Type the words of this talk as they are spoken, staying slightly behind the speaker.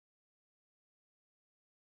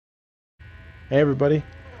Hey everybody,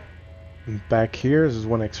 I'm back here. This is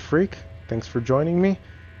 1X Freak. Thanks for joining me.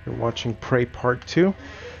 You're watching Prey Part 2.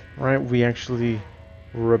 Alright, we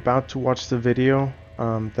were about to watch the video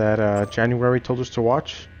that January told us to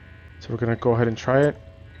watch. So we're gonna go ahead and try it.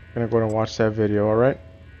 We're gonna go ahead and watch that video, alright?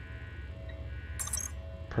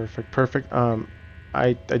 Perfect.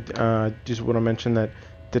 I just want to mention that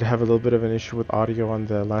did have a little bit of an issue with audio on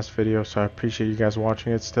the last video, so I appreciate you guys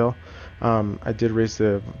watching it still. I did raise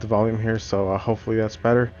the volume here, so hopefully that's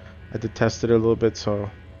better. I did test it a little bit, so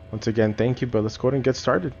once again, thank you, but let's go ahead and get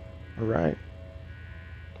started. Alright.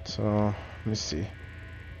 So, let me see.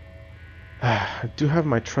 I do have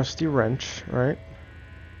my trusty wrench, right?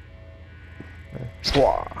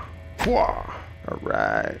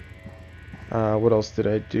 Alright. What else did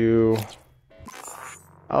I do?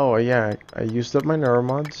 Oh yeah, I used up my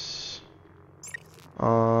neuromods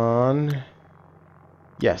on,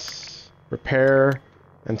 yes, repair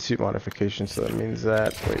and suit modification. So that means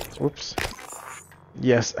that, wait, whoops.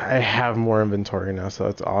 Yes, I have more inventory now, so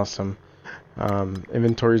that's awesome.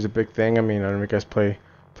 Inventory is a big thing. I mean, I don't know if you guys played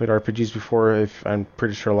RPGs before. If I'm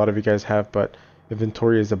pretty sure a lot of you guys have, but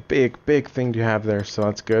inventory is a big thing to have there, so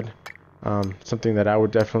that's good. Something that I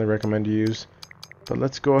would definitely recommend you use. But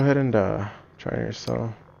let's go ahead and try here.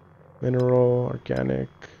 So mineral, organic,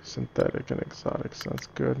 synthetic, and exotic. Sounds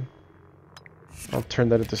good. I'll turn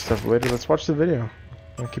that into stuff later. Let's watch the video.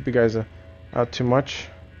 Don't keep you guys out too much.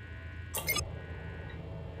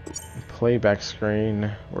 Playback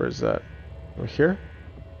screen. Where is that? Over here?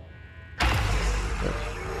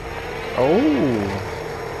 Oh!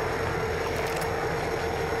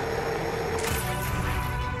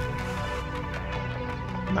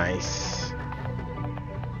 Nice.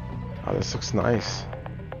 Oh, this looks nice.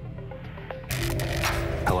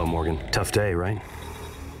 Hello, Morgan. Tough day, right?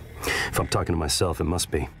 If I'm talking to myself, it must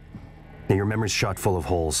be. Now, your memory's shot full of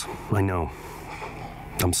holes. I know.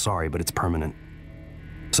 I'm sorry, but it's permanent.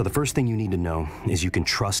 So the first thing you need to know is you can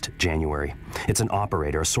trust January. It's an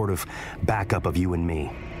operator, a sort of backup of you and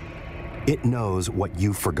me. It knows what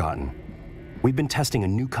you've forgotten. We've been testing a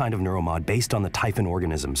new kind of neuromod based on the Typhon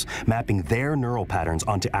organisms, mapping their neural patterns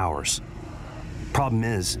onto ours. Problem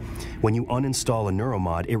is, when you uninstall a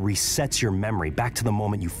neuromod, it resets your memory back to the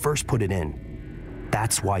moment you first put it in.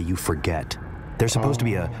 That's why you forget. There's supposed to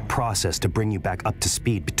be a process to bring you back up to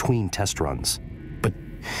speed between test runs. But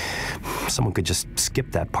someone could just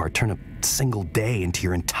skip that part, turn a single day into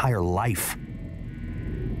your entire life.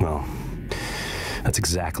 Well, that's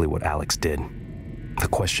exactly what Alex did. The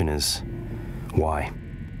question is, why?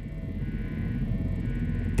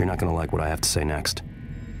 You're not gonna like what I have to say next.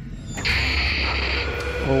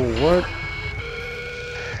 Oh, what? I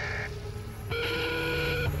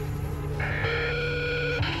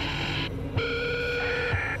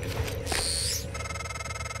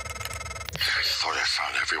thought I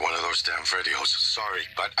found every one of those damn videos. Sorry,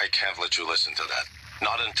 but I can't let you listen to that.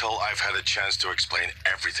 Not until I've had a chance to explain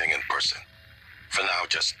everything in person. For now,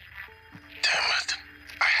 just... Damn it.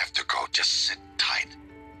 I have to go. Just sit tight.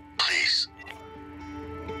 Please.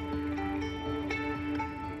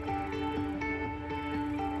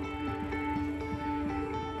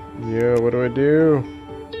 Yeah, what do I do?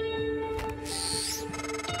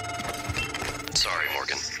 Sorry,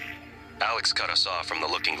 Morgan. Alex cut us off from the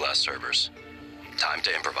Looking Glass servers. Time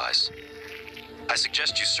to improvise. I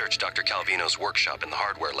suggest you search Dr. Calvino's workshop in the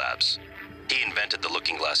hardware labs. He invented the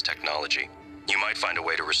Looking Glass technology. You might find a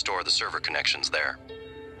way to restore the server connections there.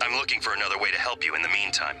 I'm looking for another way to help you in the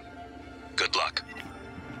meantime. Good luck.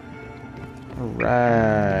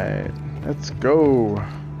 Alright, let's go.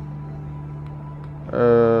 Do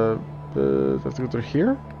I have to go through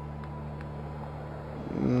here?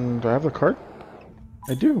 Do I have the card?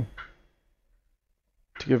 I do.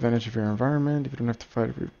 Take advantage of your environment. If you don't have to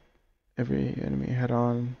fight every enemy head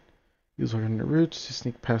on, use alternate routes to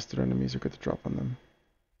sneak past their enemies or get the drop on them.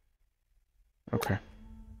 Okay.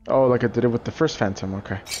 Oh, like I did it with the first Phantom.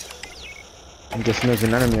 Okay. I'm guessing there's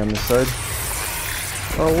an enemy on this side.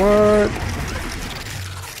 Oh, what?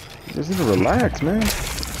 You guys need to relax, man.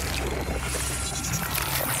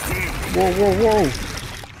 Whoa.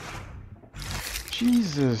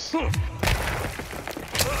 Jesus. Oh,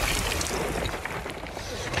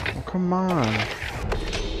 come on.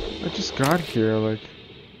 I just got here, like...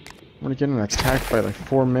 I'm gonna get an attack by like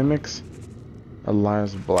 4 mimics.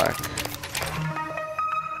 Elias Black.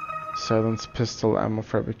 Silence pistol ammo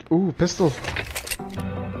fabric. Ooh, pistol!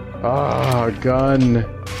 Ah, gun!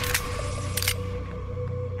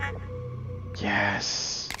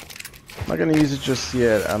 Yes! I'm not gonna use it just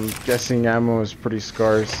yet. I'm guessing ammo is pretty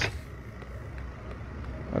scarce.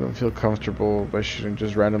 I don't feel comfortable by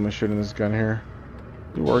just randomly shooting this gun here.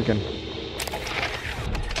 You working?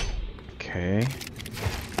 Okay.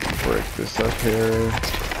 Break this up here.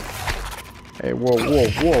 Hey, whoa, whoa,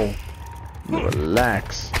 whoa.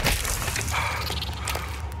 Relax.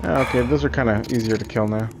 Okay, those are kind of easier to kill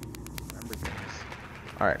now.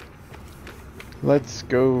 Alright. Let's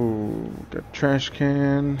go. Got trash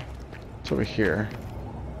can. It's over here.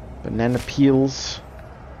 Banana peels.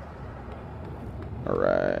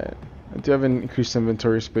 Alright. I do have an increased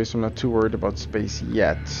inventory space, so I'm not too worried about space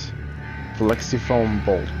yet. Flexifoam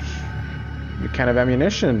bolt. New kind of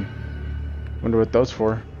ammunition. Wonder what those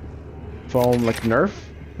for. Foam like Nerf?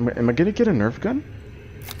 Am I gonna get a Nerf gun?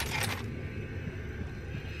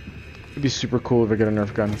 It'd be super cool if I get a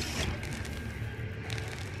Nerf gun.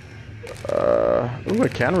 Ooh, I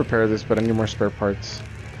can repair this, but I need more spare parts.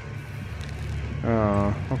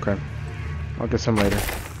 Okay. I'll get some later.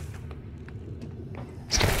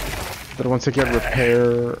 But once I get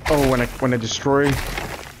repair... Oh, when I destroy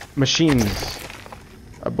machines,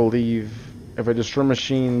 I believe if I destroy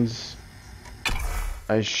machines,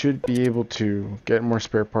 I should be able to get more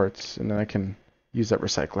spare parts, and then I can use that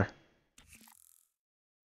recycler.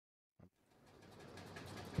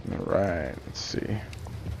 Alright, let's see.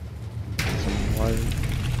 Some light.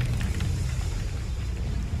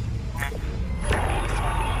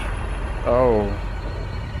 Oh.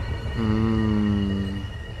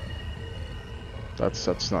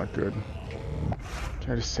 That's not good.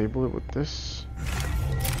 Can I disable it with this?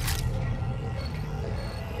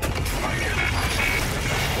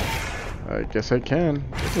 I guess I can.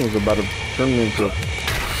 This thing was about to turn me into a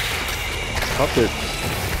puppet.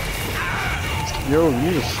 Yo, you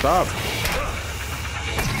need to stop.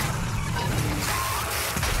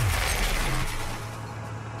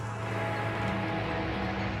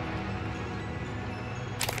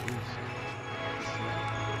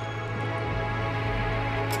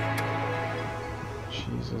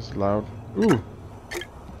 Jesus, loud. Ooh!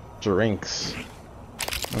 Drinks.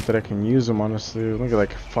 Not that I can use them, honestly. Look at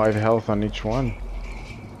like 5 health on each one.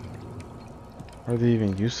 Are they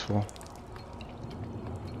even useful?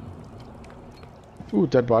 Ooh,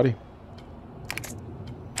 dead body.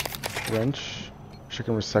 Wrench. Wish I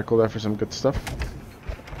can recycle that for some good stuff.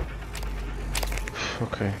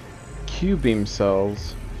 Okay. Q-beam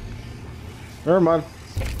cells. Never mind.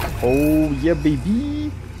 Oh, yeah,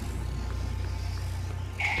 baby.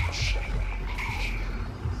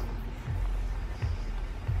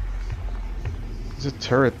 There's a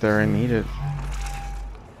turret there, I need it.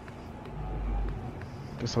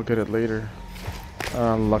 Guess I'll get it later.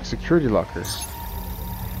 Unlock security locker.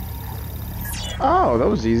 Oh, that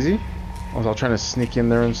was easy. I was all trying to sneak in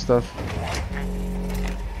there and stuff.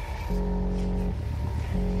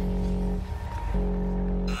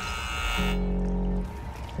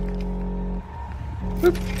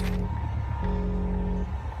 Boop.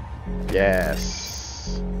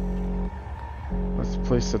 Yes. Let's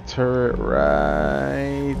place the turret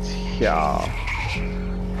right here.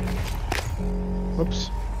 Whoops.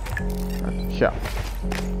 Here.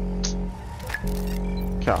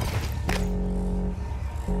 Here.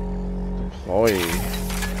 Deploy.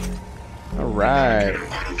 Alright.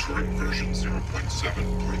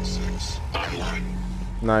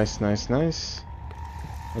 Nice, nice, nice.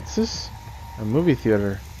 What's this? A movie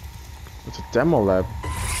theater. It's a demo lab.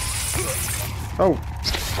 Oh.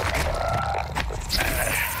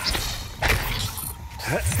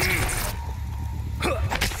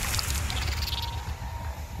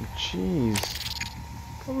 Jeez.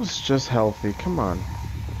 That was just healthy. Come on.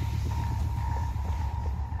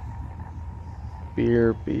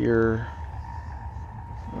 Beer, beer.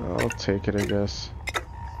 I'll take it, I guess.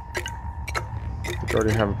 I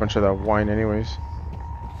already have a bunch of that wine anyways.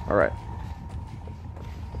 Alright.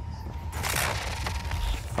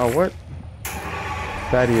 Oh, what?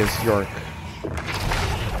 Thaddeus York.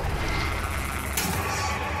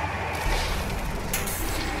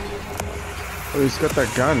 Oh, he's got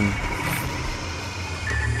that gun.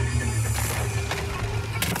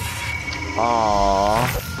 Aww.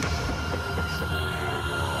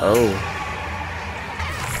 Oh.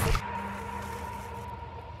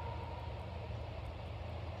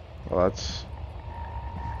 Well,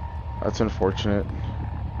 that's unfortunate.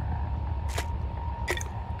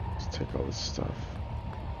 Let's take all this stuff.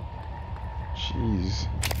 Jeez.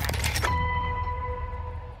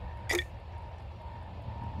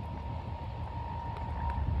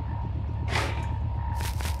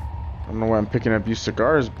 I don't know why I'm picking up used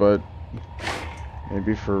cigars, but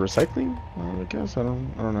maybe for recycling? Well, I guess I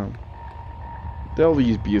don't know. They'll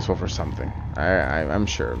be useful for something. I'm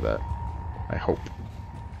sure of that. I hope.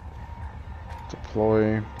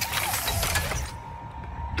 Deploy.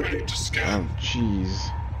 Ready to scan. Oh,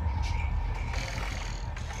 jeez.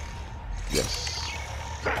 Yes.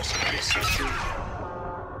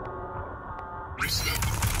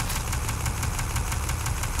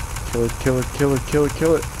 Kill it, kill it, kill it, kill it,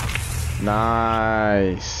 kill it.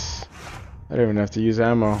 Nice. I don't even have to use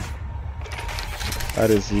ammo. That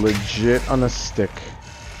is legit on a stick.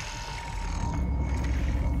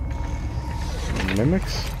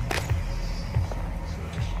 Mimics?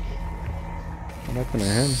 What happened to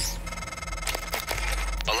him?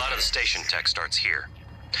 A lot of the station tech starts here.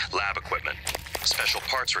 Lab equipment, special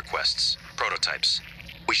parts requests, prototypes.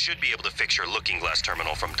 We should be able to fix your looking glass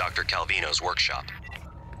terminal from Dr. Calvino's workshop.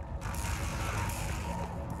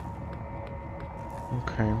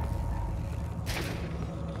 Okay.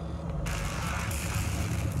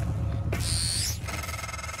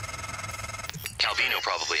 Calvino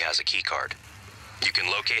probably has a key card. You can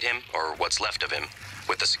locate him, or what's left of him,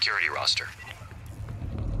 with the security roster.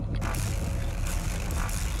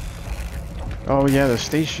 Oh yeah, the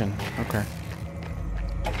station. Okay.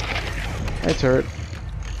 Hey, turret.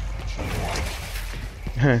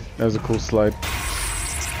 That was a cool slide.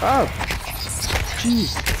 Oh!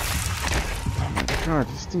 Jeez! Oh my god,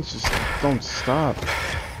 these things just don't stop.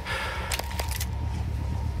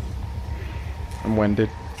 I'm winded.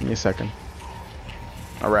 Give me a second.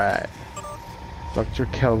 Alright. Dr.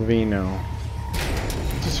 Calvino.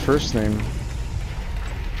 What's his first name?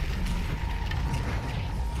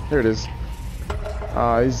 There it is.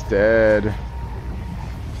 Ah, he's dead.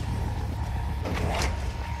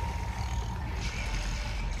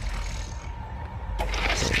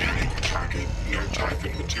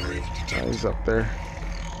 Ah, he's up there.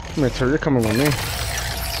 Come here, turret. You're coming with me.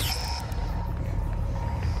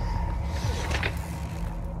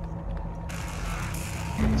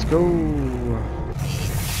 Let's go.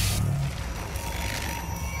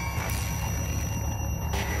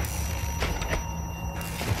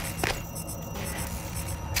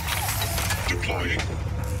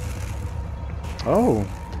 Oh,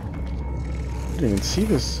 I didn't even see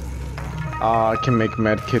this. I can make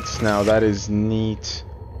med kits now. That is neat.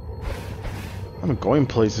 I'm going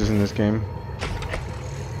places in this game.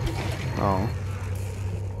 Oh.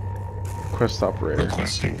 Quest operator.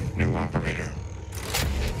 Requesting new operator.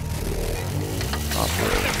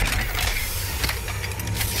 Operator.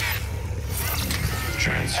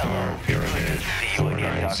 Transfer pyramid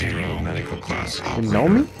 490 medical class. You know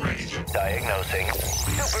me? Ready. Diagnosing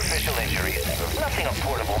superficial injuries. Nothing a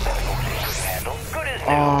portable medical team can handle. Good as new.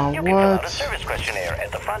 Aw, You can fill out a what? service questionnaire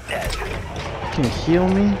at the front desk. Can heal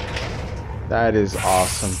me? That is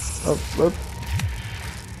awesome. Oh, look.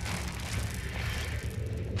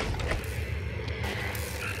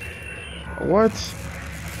 What?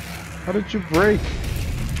 How did you break?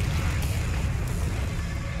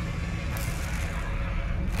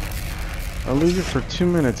 I'll leave you for 2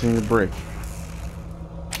 minutes and you break.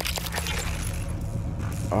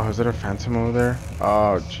 Oh, is there a phantom over there?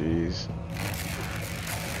 Oh, jeez.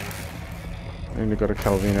 I need to go to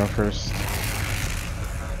Calvino first.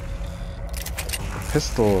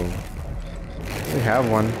 Pistol. We have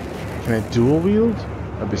one. Can I dual wield?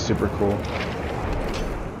 That'd be super cool.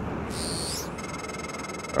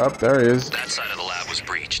 Oh, there he is. That side of the lab was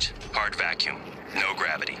breached. Hard vacuum. No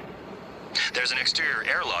gravity. There's an exterior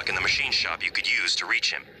airlock in the machine shop you could use to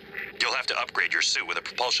reach him. You'll have to upgrade your suit with a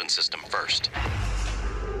propulsion system first.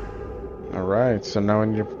 Alright, so now I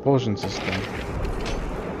need a propulsion system.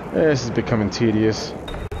 This is becoming tedious.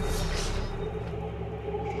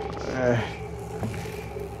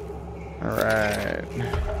 Alright.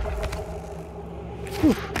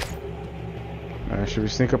 Should we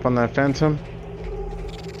sneak up on that phantom?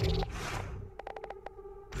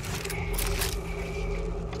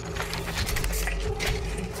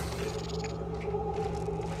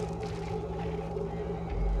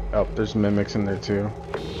 Oh, there's mimics in there too.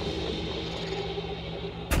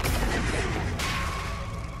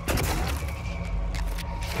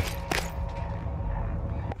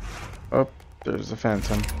 Oh, there's the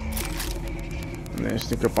phantom. And then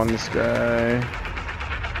sneak up on this guy.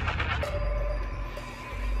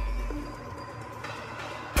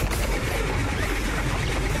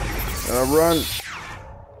 Run!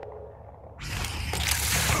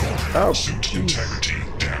 Oh, Suit integrity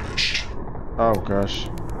damaged. oh gosh.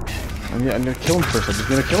 I'm gonna kill him first. I'm just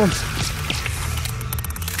gonna kill him.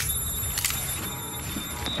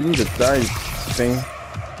 You need to die, thing.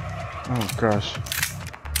 Oh gosh.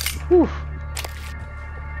 Whew.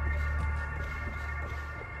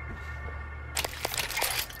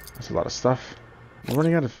 That's a lot of stuff. I'm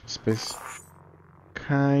running out of space.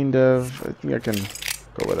 Kind of. I think I can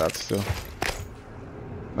go with that still.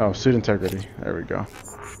 Oh, suit integrity. There we go.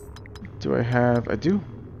 Do I have... I do.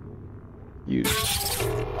 Use.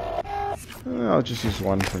 I'll just use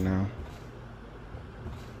one for now.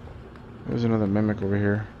 There's another mimic over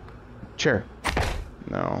here. Chair.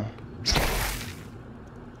 No.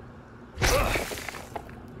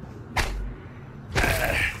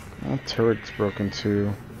 Oh, turret's broken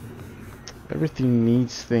too. Everything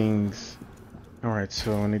needs things. Alright,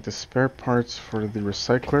 so I need the spare parts for the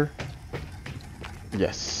recycler.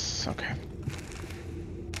 Yes, okay.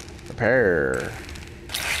 Repair.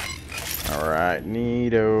 Alright,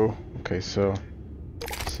 neato. Okay, so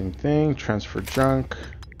same thing, transfer junk.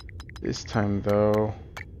 This time though,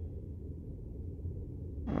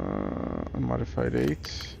 modified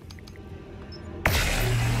 8.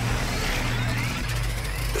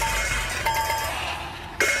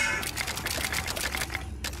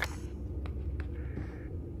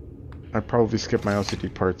 I probably skipped my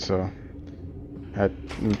LCD part, so had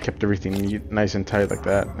kept everything neat, nice and tight like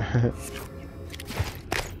that.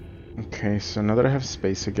 Okay, so now that I have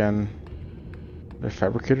space again, is there a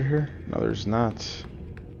fabricator here? No, there's not.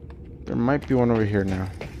 There might be one over here now.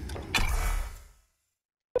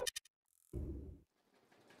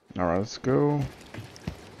 Alright, let's go.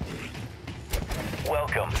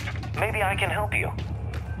 Welcome. Maybe I can help you.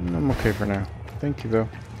 I'm okay for now. Thank you, though.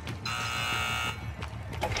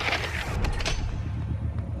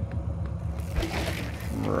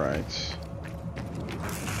 Right.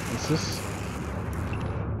 What's this?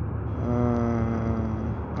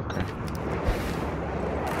 Okay.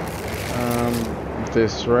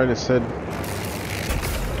 This, right? It said...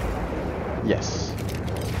 Yes.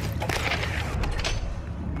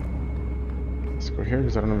 Let's go here,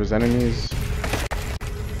 because I don't know if there's enemies.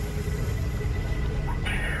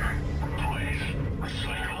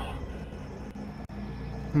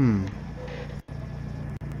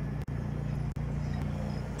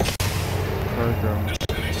 Cargo.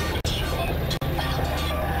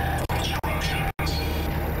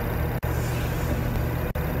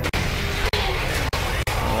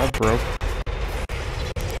 Oh, that broke.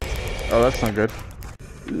 Oh, that's not good.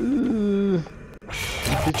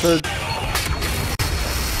 Featured.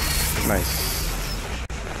 Nice.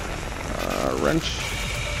 Wrench.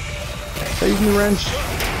 Save me, wrench.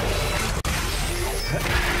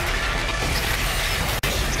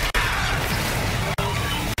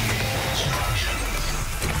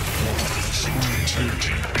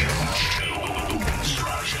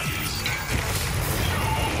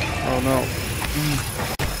 Oh no.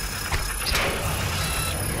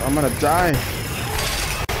 I'm gonna die.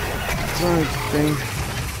 Sorry, thing.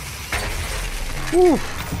 Woo.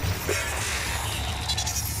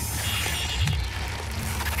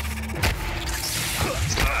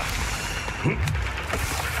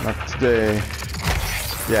 Not today.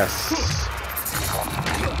 Yes.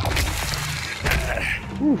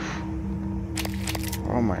 Oof.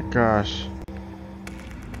 Oh my gosh.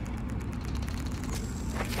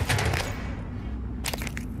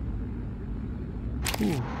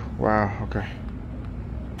 Whew. Wow, okay.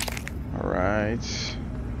 Alright.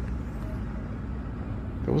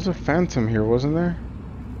 There was a phantom here, wasn't there?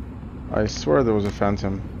 I swear there was a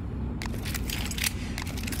phantom.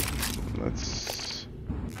 Let's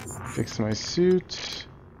fix my suit.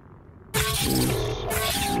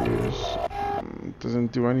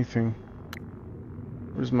 Doesn't do anything.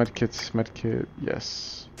 Where's medkits? Medkit,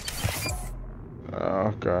 yes.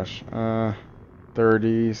 Oh gosh.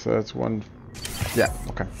 30, so that's one. Yeah,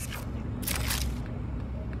 okay.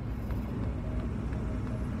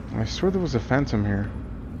 I swear there was a phantom here.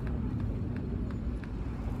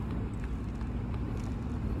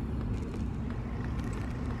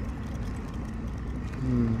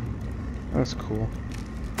 That's cool.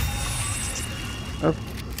 Oh.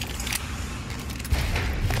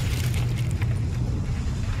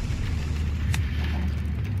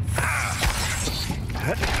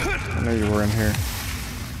 I know you were in here.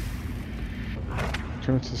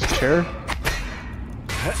 Turn to this chair.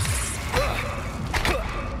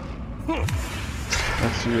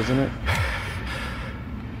 That's you, isn't it?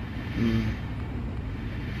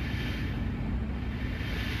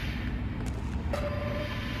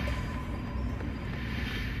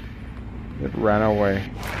 It ran away.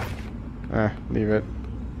 Leave it.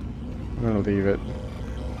 I'm gonna leave it.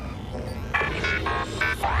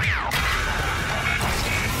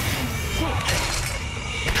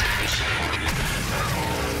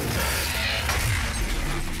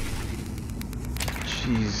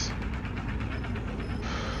 Jeez.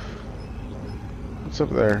 What's up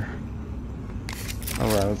there?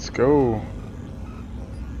 Alright, let's go.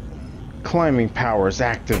 Climbing powers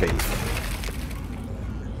activate.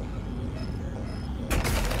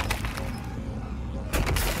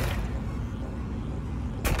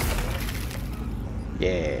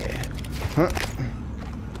 Yeah. Huh.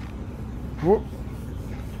 Whoop.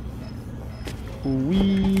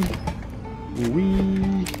 Wee.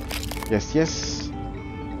 Wee. Yes, yes.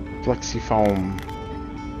 Flexifoam.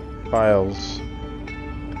 Files.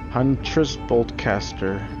 Huntress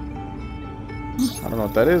Boltcaster. I don't know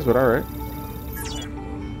what that is, but alright.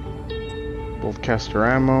 Boltcaster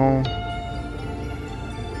ammo.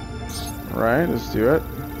 Alright, let's do it.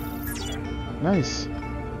 Nice.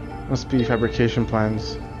 Must be fabrication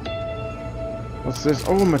plans. What's this?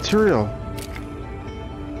 Oh, material!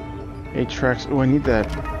 8 tracks. Oh, I need that.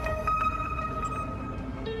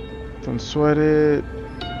 Don't sweat it.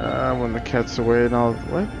 When the cat's away and all.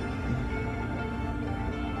 What?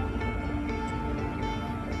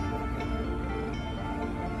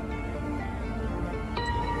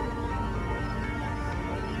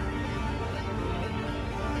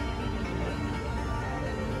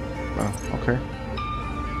 Oh, okay.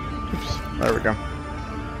 Oops. There we go.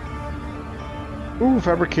 Ooh,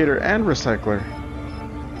 fabricator and recycler.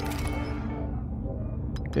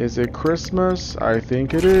 Is it Christmas? I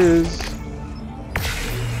think it is.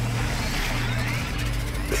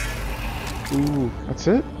 Ooh, that's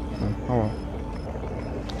it? Oh well.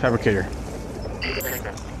 Fabricator.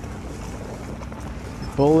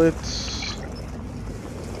 Bullets.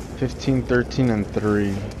 15, 13, and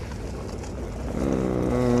 3.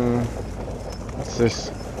 What's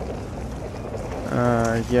this?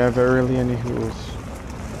 Yeah, verily any hools.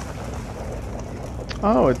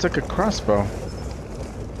 Oh, it's like a crossbow.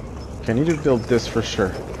 Okay, I need to build this for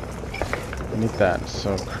sure. I need that,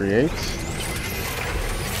 so create.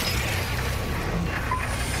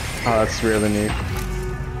 Oh, that's really neat.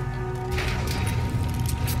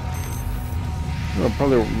 It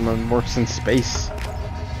probably works in space.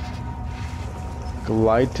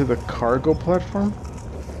 Glide to the cargo platform?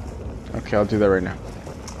 Okay, I'll do that right now.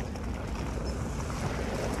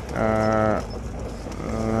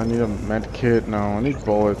 I need a med kit. No, I need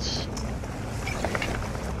bullets.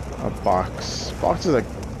 A box. Box is like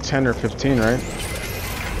 10 or 15, right?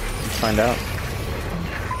 Let's find out.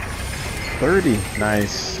 30.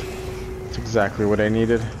 Nice. That's exactly what I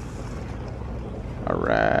needed.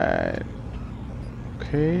 Alright.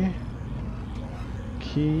 Okay.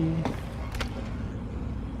 Key.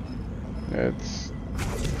 It's...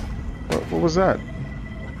 What was that?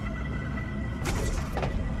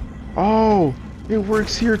 Oh! It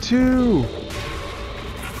works here too!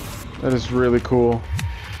 That is really cool.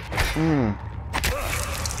 Hmm.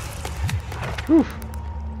 Whew.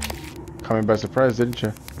 Caught me by surprise, didn't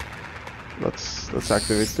you? Let's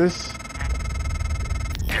activate this.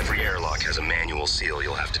 Every airlock has a manual seal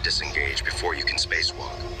you'll have to disengage before you can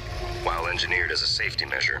spacewalk. While engineered as a safety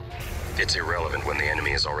measure, it's irrelevant when the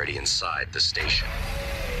enemy is already inside the station.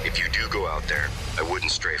 If you do go out there, I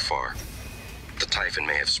wouldn't stray far. The Typhon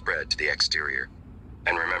may have spread to the exterior.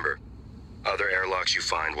 And remember, other airlocks you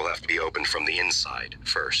find will have to be opened from the inside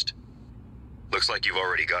first. Looks like you've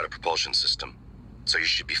already got a propulsion system, so you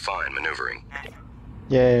should be fine maneuvering.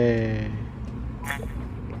 Yay.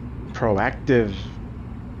 Proactive.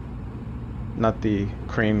 Not the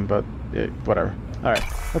cream, but whatever. Alright,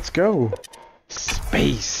 let's go.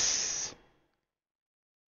 Space.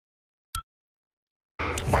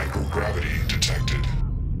 Microgravity detected.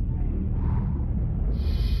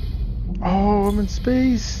 Oh, I'm in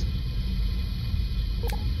space.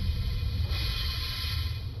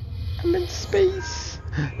 I'm in space.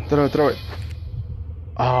 Throw it.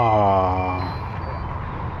 Ah.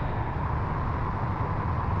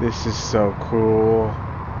 This is so cool.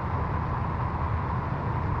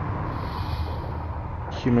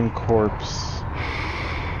 Human corpse.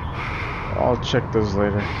 I'll check those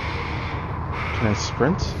later. Can I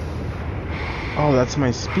sprint? Oh, that's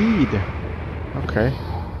my speed. Okay.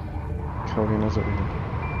 Kelly knows what we do.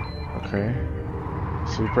 Okay.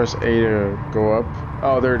 So you press A to go up.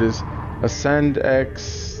 Oh, there it is. Ascend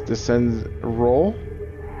X, descend, roll.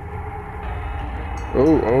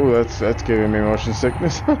 Oh, that's giving me motion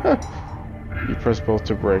sickness. You press both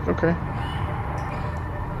to brake. Okay.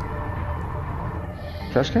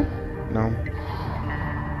 Trash can? No.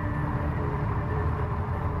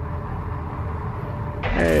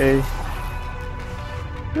 Hey.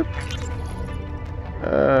 Yep.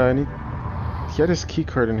 I need. He had his key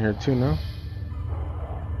card in here too, no?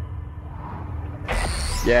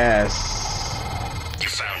 Yes. You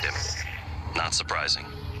found him. Not surprising.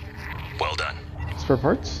 Well done. Spare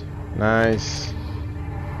parts? Nice.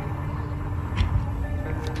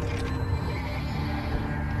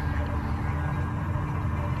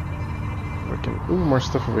 Ooh, more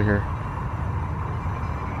stuff over here.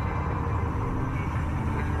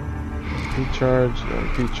 P-charge,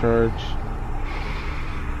 P-charge.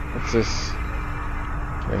 What's this?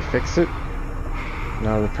 Can I fix it?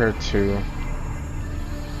 No, repair 2.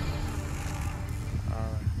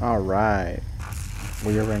 Alright.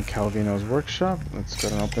 We are in Calvino's workshop. Let's go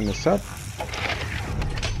and open this up.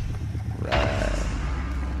 Right.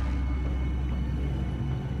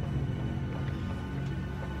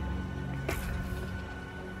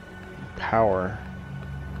 Power.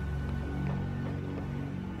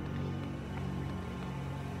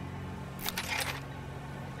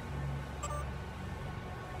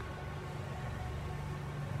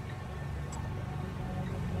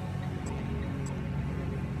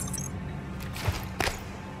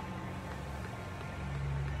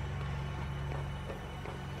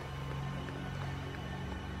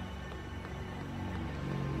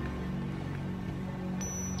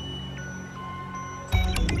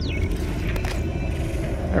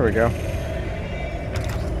 There we go.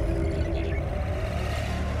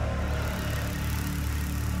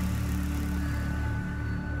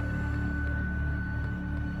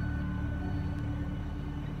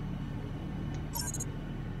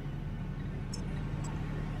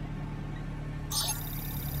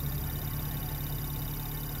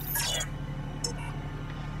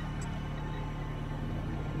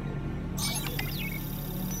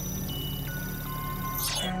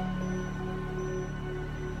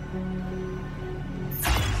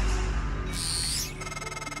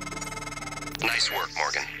 Nice work,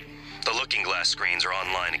 Morgan. The looking glass screens are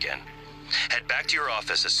online again. Head back to your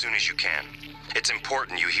office as soon as you can. It's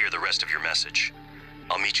important you hear the rest of your message.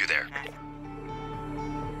 I'll meet you there.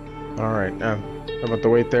 Alright, about the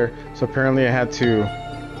wait there. So apparently I had to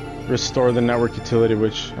restore the network utility,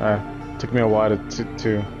 which took me a while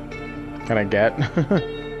to kind of get.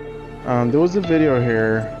 There was a video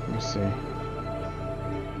here. Let me see.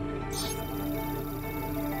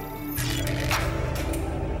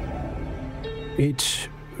 It's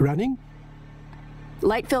running?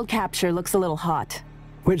 Light field capture looks a little hot.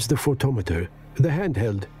 Where's the photometer? The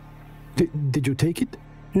handheld. Did you take it?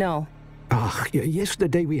 No, Ah,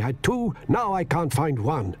 yesterday we had 2, now I can't find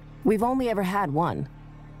 1. we've only ever had one.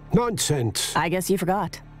 Nonsense. I guess you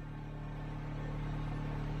forgot.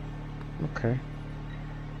 Okay.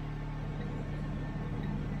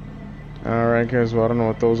 Alright guys, well I don't know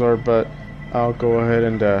what those are, but I'll go ahead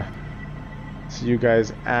and see you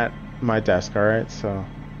guys at my desk, alright? So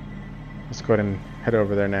let's go ahead and head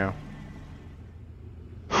over there now.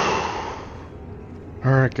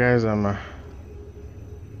 Alright guys, I'm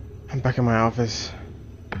back in my office.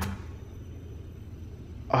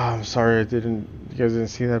 Oh, I'm sorry you guys didn't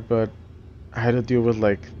see that, but I had to deal with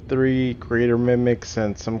like 3 greater mimics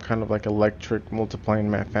and some kind of like electric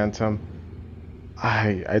multiplying phantom.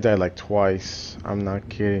 I died like twice. I'm not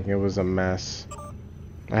kidding. It was a mess.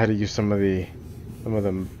 I had to use some of the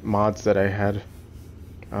mods that I had.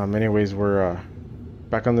 Anyways, we're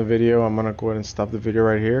back on the video. I'm gonna go ahead and stop the video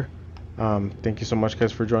right here. Thank you so much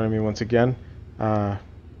guys for joining me once again.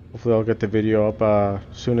 Hopefully I'll get the video up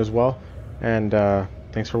soon as well. And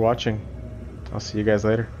thanks for watching. I'll see you guys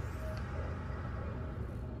later.